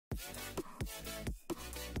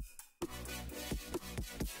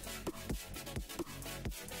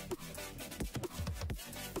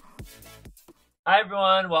Hi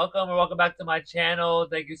everyone, welcome or welcome back to my channel.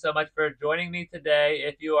 Thank you so much for joining me today.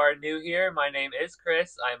 If you are new here, my name is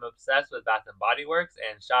Chris. I'm obsessed with Bath & Body Works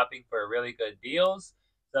and shopping for really good deals.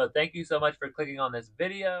 So thank you so much for clicking on this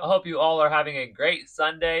video. I hope you all are having a great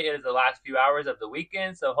Sunday. It is the last few hours of the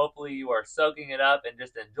weekend, so hopefully you are soaking it up and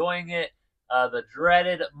just enjoying it. The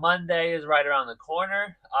dreaded Monday is right around the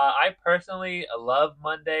corner. I personally love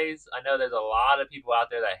Mondays. I know there's a lot of people out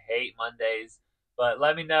there that hate Mondays. But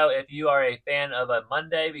let me know if you are a fan of a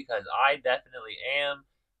Monday because I definitely am.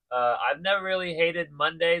 I've never really hated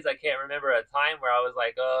Mondays. I can't remember a time where I was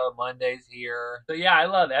like, oh, Monday's here. So yeah, I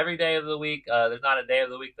love every day of the week. There's not a day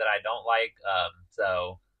of the week that I don't like.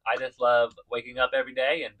 So I just love waking up every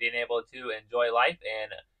day and being able to enjoy life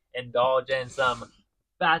and indulge in some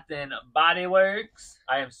Bath and Body Works.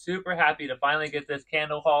 I am super happy to finally get this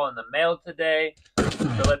candle haul in the mail today.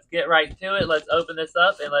 So let's get right to it. Let's open this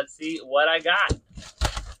up and let's see what I got.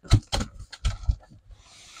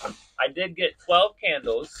 I did get 12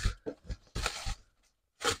 candles.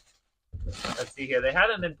 Let's see here. They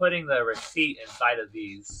haven't been putting the receipt inside of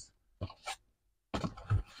these.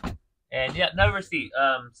 And yeah, no receipt.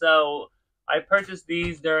 So I purchased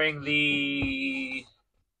these during the,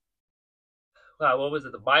 what was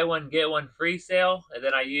it? The buy one, get one free sale. And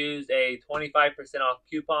then I used a 25% off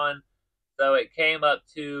coupon. So it came up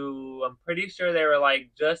to, I'm pretty sure they were like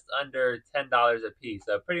just under $10 a piece.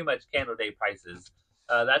 So pretty much candle day prices.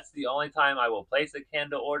 That's the only time I will place a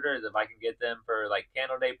candle order is if I can get them for like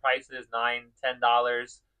candle day prices, $9,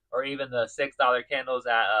 $10, or even the $6 candles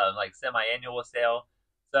at like semi-annual sale.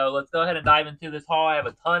 So let's go ahead and dive into this haul. I have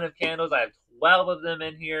a ton of candles. I have 12 of them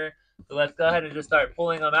in here. So let's go ahead and just start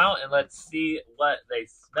pulling them out and let's see what they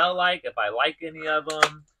smell like, if I like any of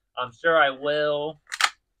them. I'm sure I will.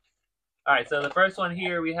 All right, so the first one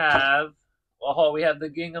here we have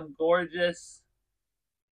the Gingham Gorgeous.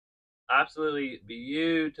 Absolutely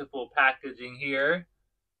beautiful packaging here.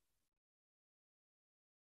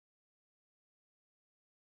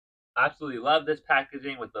 Absolutely love this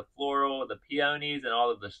packaging with the floral, the peonies, and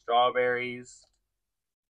all of the strawberries.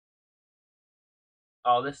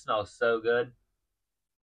 Oh, this smells so good.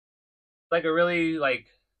 It's like a really,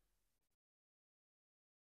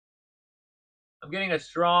 I'm getting a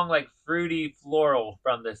strong, fruity floral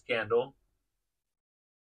from this candle.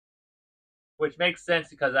 Which makes sense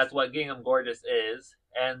because that's what Gingham Gorgeous is.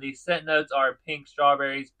 And the scent notes are pink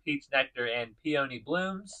strawberries, peach nectar, and peony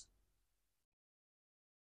blooms.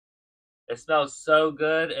 It smells so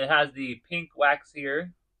good. It has the pink wax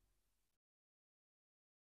here.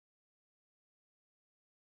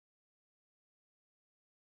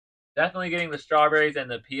 Definitely getting the strawberries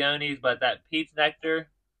and the peonies, but that peach nectar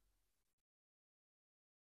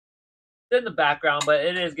is in the background, but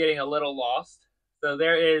it is getting a little lost. So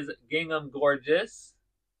there is Gingham Gorgeous.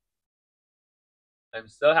 I'm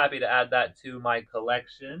so happy to add that to my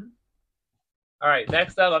collection. All right,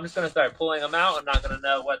 next up, I'm just going to start pulling them out. I'm not going to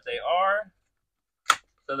know what they are.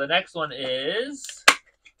 So the next one is,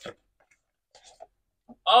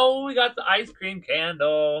 oh, we got the ice cream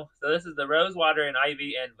candle. So this is the rose water and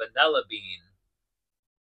ivy and vanilla bean.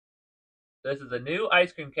 This is a new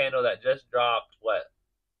ice cream candle that just dropped, what,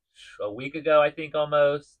 a week ago, I think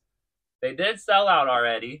almost. They did sell out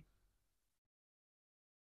already.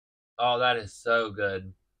 Oh, that is so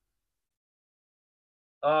good.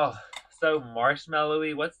 Oh, so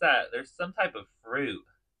marshmallowy. What's that? There's some type of fruit.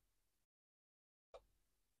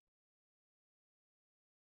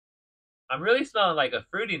 I'm really smelling like a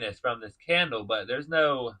fruitiness from this candle, but there's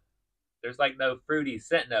like no fruity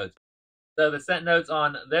scent notes. So the scent notes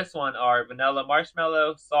on this one are vanilla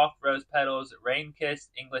marshmallow, soft rose petals, rain kiss,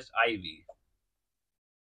 English ivy.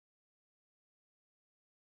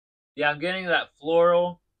 Yeah, I'm getting that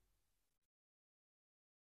floral.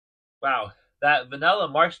 Wow, that vanilla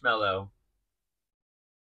marshmallow.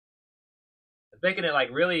 It's making it like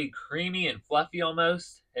really creamy and fluffy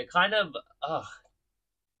almost. It kind of,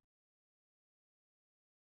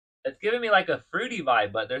 it's giving me like a fruity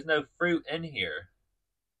vibe, but there's no fruit in here.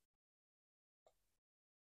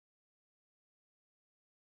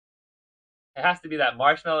 It has to be that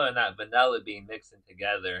marshmallow and that vanilla bean mixing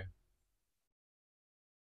together.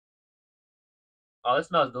 Oh, this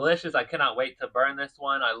smells delicious. I cannot wait to burn this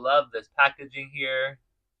one. I love this packaging here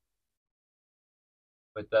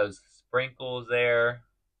with those sprinkles there.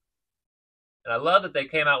 And I love that they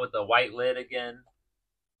came out with the white lid again.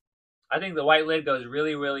 I think the white lid goes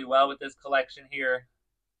really, really well with this collection here.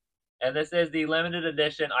 And this is the limited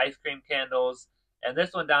edition ice cream candles. And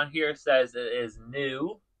this one down here says it is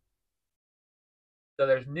new. So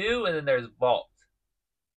there's new and then there's vault.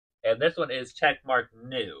 And this one is checkmarked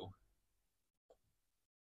new.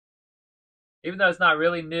 Even though it's not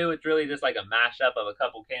really new, it's really just like a mashup of a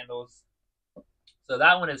couple candles. So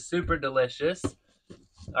that one is super delicious.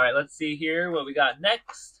 All right, let's see here what we got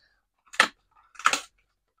next.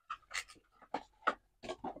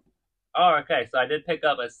 Oh, okay, so I did pick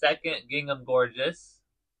up a second Gingham Gorgeous.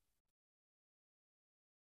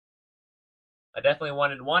 I definitely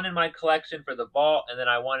wanted one in my collection for the vault, and then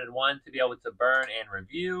I wanted one to be able to burn and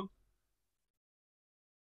review.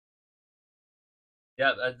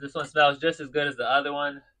 Yep, this one smells just as good as the other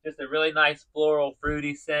one. Just a really nice floral,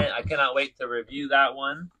 fruity scent. I cannot wait to review that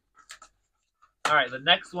one. All right, the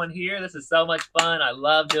next one here. This is so much fun. I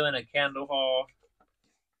love doing a candle haul.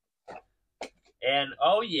 And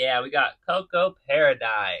oh yeah, we got Cocoa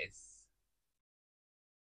Paradise.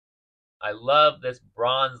 I love this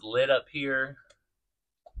bronze lid up here.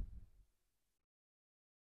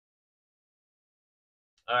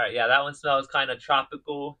 All right, yeah, that one smells kind of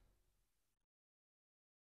tropical.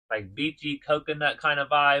 Like beachy coconut kind of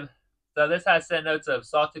vibe. So this has scent notes of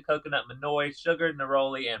salted coconut manoi, sugared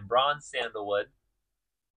neroli, and bronze sandalwood.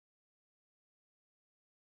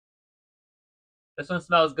 This one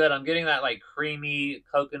smells good. I'm getting that like creamy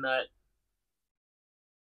coconut.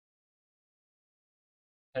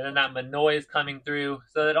 And then that manoi is coming through.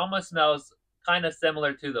 So it almost smells kind of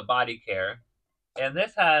similar to the body care. And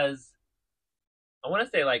this has, I want to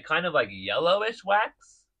say like kind of like yellowish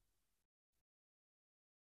wax.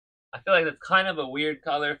 I feel like that's kind of a weird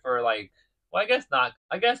color for like, well, I guess not.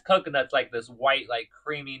 I guess coconut's like this white, like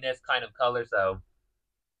creaminess kind of color. So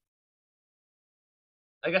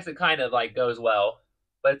I guess it kind of like goes well.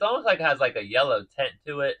 But it's almost like it has like a yellow tint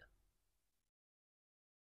to it.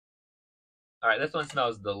 All right, this one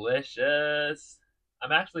smells delicious.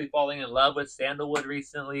 I'm actually falling in love with sandalwood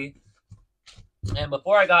recently. And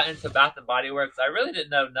before I got into Bath and Body Works, I really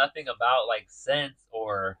didn't know nothing about like scents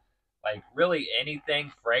or like really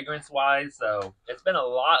anything fragrance wise. So it's been a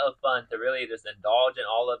lot of fun to really just indulge in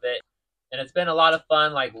all of it. And it's been a lot of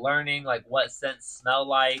fun like learning like what scents smell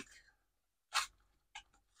like.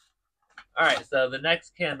 All right, so the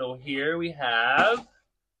next candle here we have.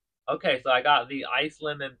 Okay, so I got the Ice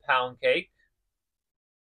Lemon Pound Cake.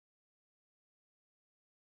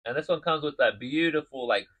 And this one comes with that beautiful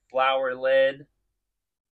like flower lid.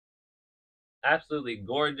 Absolutely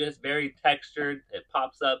gorgeous, very textured. It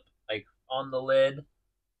pops up like on the lid.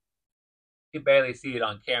 You can barely see it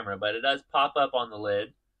on camera, but it does pop up on the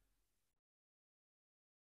lid.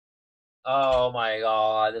 Oh my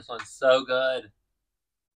god, this one's so good.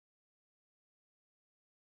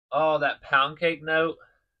 Oh, that pound cake note.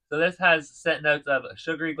 So this has scent notes of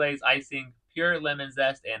sugary glazed icing, pure lemon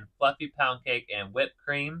zest, and fluffy pound cake and whipped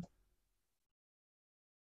cream.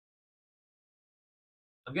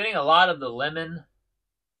 I'm getting a lot of the lemon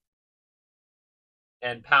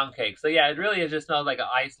and pound cake. So yeah, it really just smells like an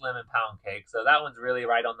iced lemon pound cake. So that one's really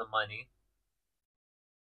right on the money.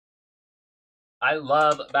 I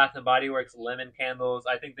love Bath and Body Works lemon candles.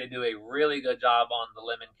 I think they do a really good job on the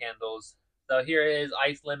lemon candles. So here is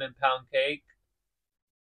iced lemon pound cake.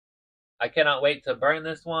 I cannot wait to burn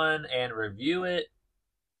this one and review it.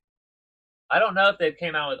 I don't know if they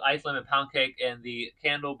came out with iced lemon pound cake in the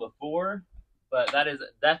candle before, but that is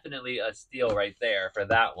definitely a steal right there for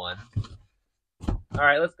that one. All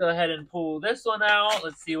right, let's go ahead and pull this one out.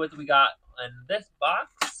 Let's see what we got in this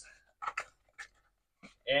box.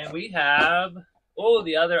 And we have, oh,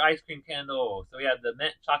 the other ice cream candle. So we have the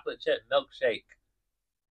mint chocolate chip milkshake.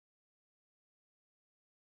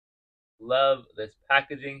 Love this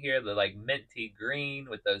packaging here, the like minty green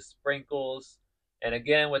with those sprinkles. And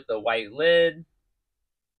again, with the white lid.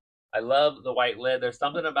 I love the white lid. There's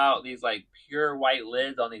something about these like pure white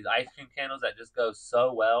lids on these ice cream candles that just goes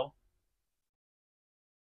so well.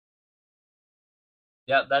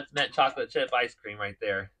 Yep, that's mint chocolate chip ice cream right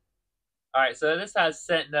there. All right, so this has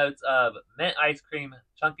scent notes of mint ice cream,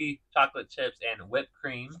 chunky chocolate chips, and whipped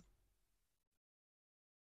cream.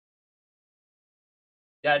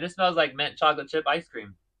 Yeah, it just smells like mint chocolate chip ice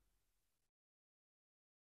cream.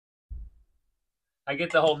 I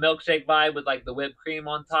get the whole milkshake vibe with like the whipped cream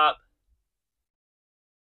on top.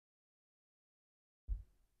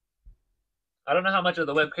 I don't know how much of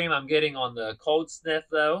the whipped cream I'm getting on the cold sniff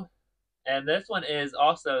though. And this one is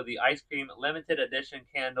also the ice cream limited edition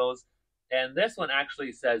candles. And this one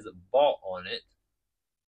actually says vault on it.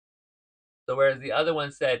 So whereas the other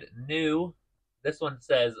one said new, this one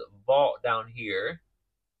says vault down here.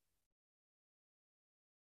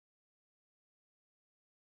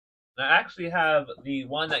 And I actually have the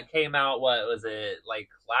one that came out, what was it, like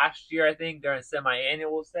last year, I think, during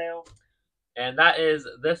semi-annual sale. And that is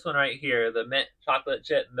this one right here, the mint chocolate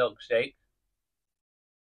chip milkshake.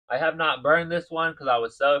 I have not burned this one because I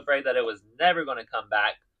was so afraid that it was never going to come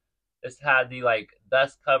back. This had the like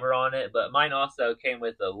dust cover on it, but mine also came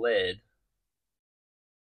with a lid.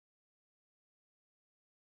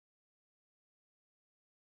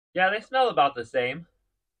 Yeah, they smell about the same.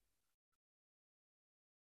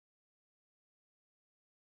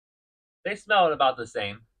 They smell about the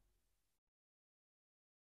same.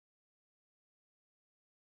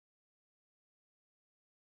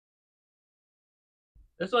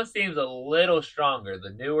 This one seems a little stronger,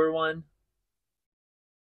 the newer one.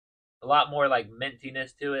 A lot more like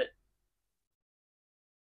mintiness to it.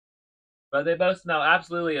 But they both smell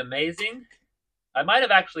absolutely amazing. I might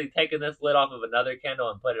have actually taken this lid off of another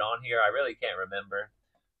candle and put it on here. I really can't remember.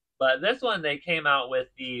 But this one, they came out with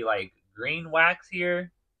the like green wax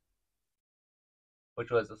here,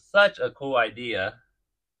 which was such a cool idea.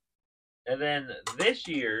 And then this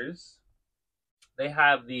year's, they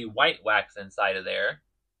have the white wax inside of there.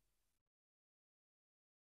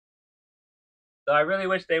 So I really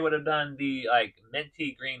wish they would have done the like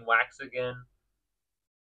minty green wax again.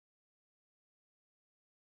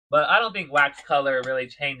 But I don't think wax color really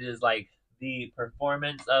changes like the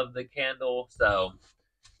performance of the candle, so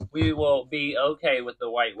we will be okay with the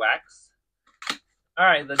white wax. All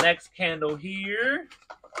right, the next candle here.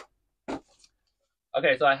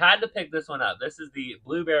 Okay, so I had to pick this one up. This is the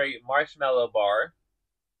Blueberry Marshmallow Bar.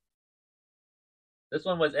 This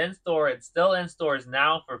one was in store. It's still in stores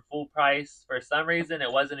now for full price. For some reason,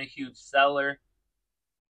 it wasn't a huge seller.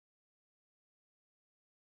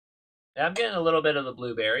 And I'm getting a little bit of the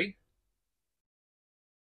blueberry.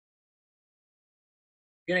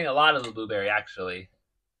 Getting a lot of the blueberry, actually.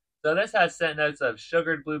 So this has scent notes of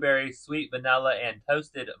sugared blueberry, sweet vanilla, and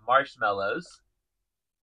toasted marshmallows.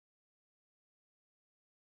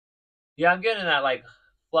 Yeah, I'm getting that like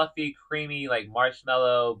fluffy, creamy, like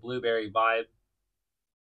marshmallow, blueberry vibe.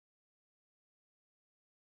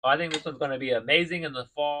 Oh, I think this one's going to be amazing in the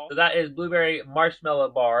fall. So that is Blueberry Marshmallow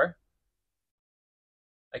Bar.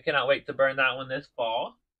 I cannot wait to burn that one this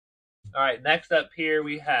fall. All right, next up here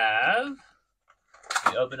we have,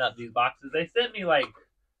 let me open up these boxes. They sent me like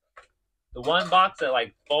the one box that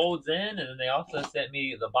like folds in, and then they also sent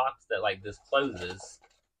me the box that like just closes.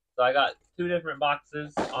 So I got two different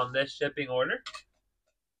boxes on this shipping order.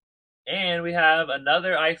 And we have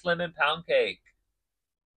another ice lemon pound cake.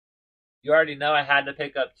 You already know I had to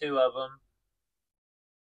pick up two of them.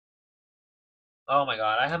 Oh my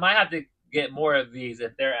god, I might have to get more of these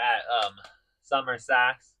if they're at Summer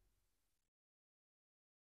Saks.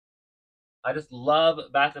 I just love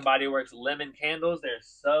Bath and Body Works lemon candles. They're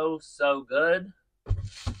so good. All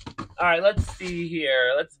right, let's see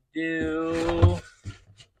here. Let's do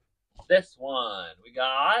this one. We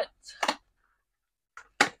got.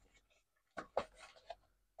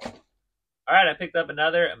 All right, I picked up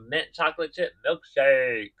another mint chocolate chip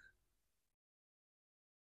milkshake.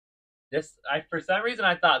 For some reason,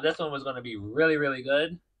 I thought this one was going to be really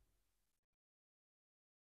good.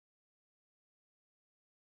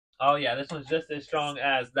 Oh yeah, this one's just as strong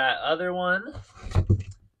as that other one.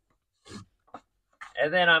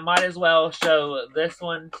 And then I might as well show this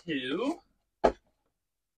one too.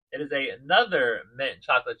 It is another mint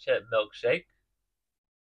chocolate chip milkshake.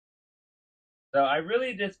 So I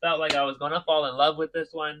really just felt like I was going to fall in love with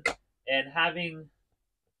this one, and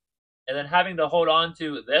then having to hold on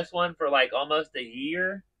to this one for like almost a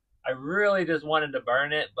year. I really just wanted to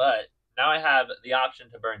burn it, but now I have the option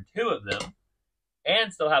to burn two of them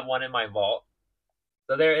and still have one in my vault.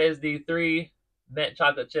 So there is the 3 mint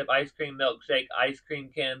chocolate chip ice cream milkshake ice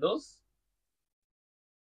cream candles.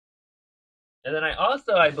 And then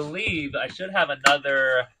I believe I should have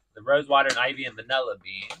another, the rose water and ivy and vanilla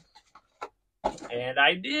bean. And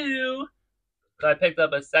I do. So I picked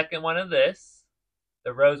up a second one of this,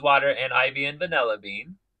 the rose water and ivy and vanilla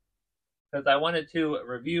bean, because I wanted to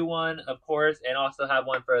review one, of course, and also have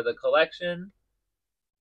one for the collection.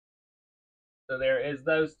 So there is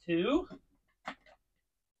those two.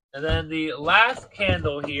 And then the last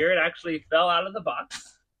candle here, it actually fell out of the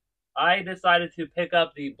box. I decided to pick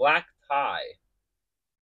up the black tie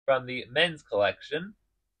from the men's collection.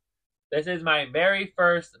 This is my very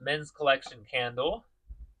first men's collection candle.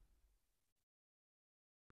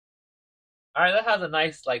 All right, that has a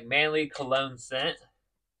nice like manly cologne scent.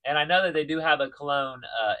 And I know that they do have a cologne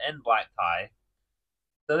in black tie.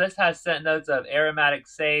 So this has scent notes of aromatic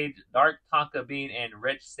sage, dark tonka bean, and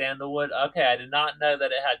rich sandalwood. Okay, I did not know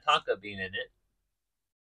that it had tonka bean in it.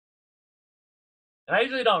 And I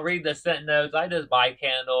usually don't read the scent notes. I just buy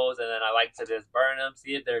candles, and then I like to just burn them,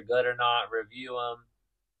 see if they're good or not, review them.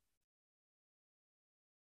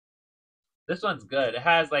 This one's good. It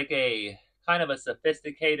has like a kind of a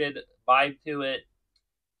sophisticated vibe to it.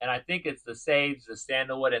 And I think it's the sage, the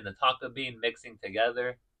sandalwood, and the tonka bean mixing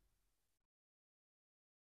together.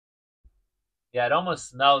 Yeah, it almost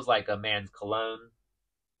smells like a man's cologne.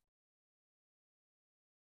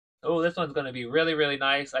 Oh, this one's going to be really, really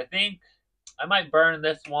nice. I think I might burn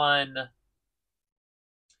this one.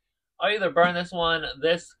 I'll either burn this one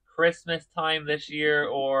this Christmas time this year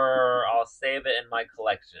or I'll save it in my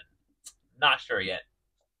collection. Not sure yet.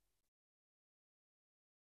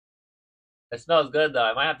 It smells good though.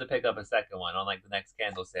 I might have to pick up a second one on like the next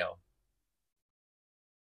candle sale.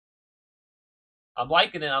 I'm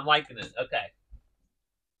liking it. I'm liking it. Okay.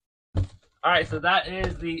 All right, so that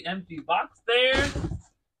is the empty box there.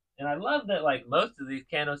 And I love that like most of these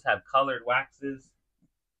candles have colored waxes.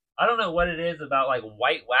 I don't know what it is about like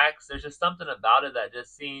white wax. There's just something about it that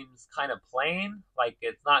just seems kind of plain. Like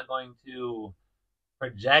it's not going to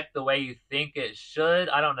project the way you think it should.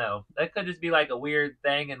 I don't know. That could just be like a weird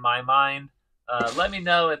thing in my mind. Let me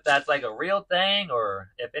know if that's like a real thing or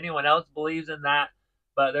if anyone else believes in that.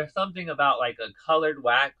 But there's something about like a colored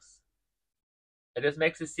wax. It just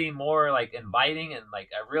makes it seem more like inviting and like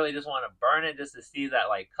I really just want to burn it just to see that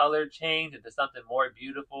like color change into something more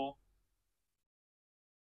beautiful.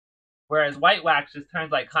 Whereas white wax just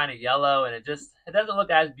turns like kind of yellow and it doesn't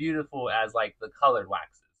look as beautiful as like the colored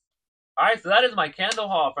waxes. All right, so that is my candle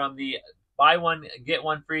haul from the buy one get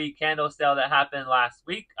one free candle sale that happened last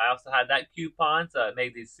week. I also had that coupon, so it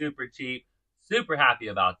made these super cheap. Super happy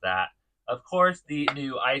about that. Of course, the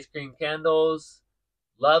new ice cream candles.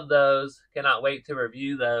 Love those. Cannot wait to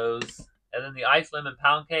review those. And then the ice lemon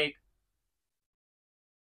pound cake.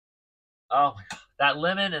 Oh my god, that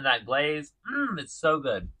lemon and that glaze, it's so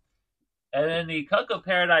good. And then the Cocoa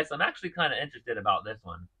Paradise, I'm actually kind of interested about this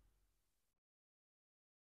one.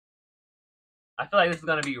 I feel like this is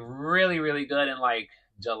going to be really, really good in like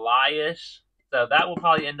July-ish. So that will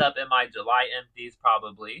probably end up in my July empties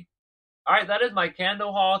probably. All right, that is my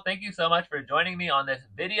candle haul. Thank you so much for joining me on this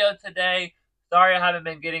video today. Sorry I haven't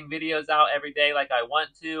been getting videos out every day like I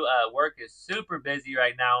want to. Work is super busy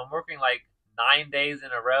right now. I'm working like 9 days in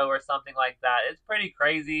a row or something like that. It's pretty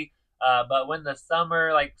crazy. But when the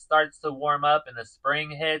summer like starts to warm up and the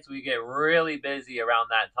spring hits, we get really busy around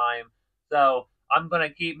that time. So I'm going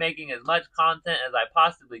to keep making as much content as I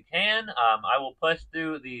possibly can. I will push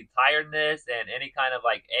through the tiredness and any kind of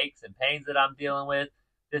like aches and pains that I'm dealing with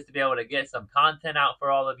just to be able to get some content out for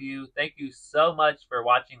all of you. Thank you so much for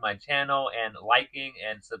watching my channel and liking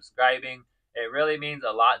and subscribing. It really means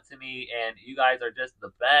a lot to me, and you guys are just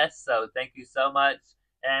the best, so thank you so much.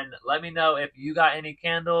 And let me know if you got any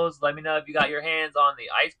candles. Let me know if you got your hands on the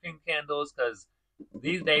ice cream candles, because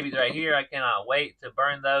these babies right here, I cannot wait to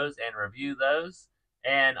burn those and review those.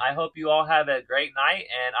 And I hope you all have a great night,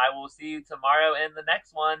 and I will see you tomorrow in the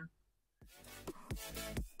next one.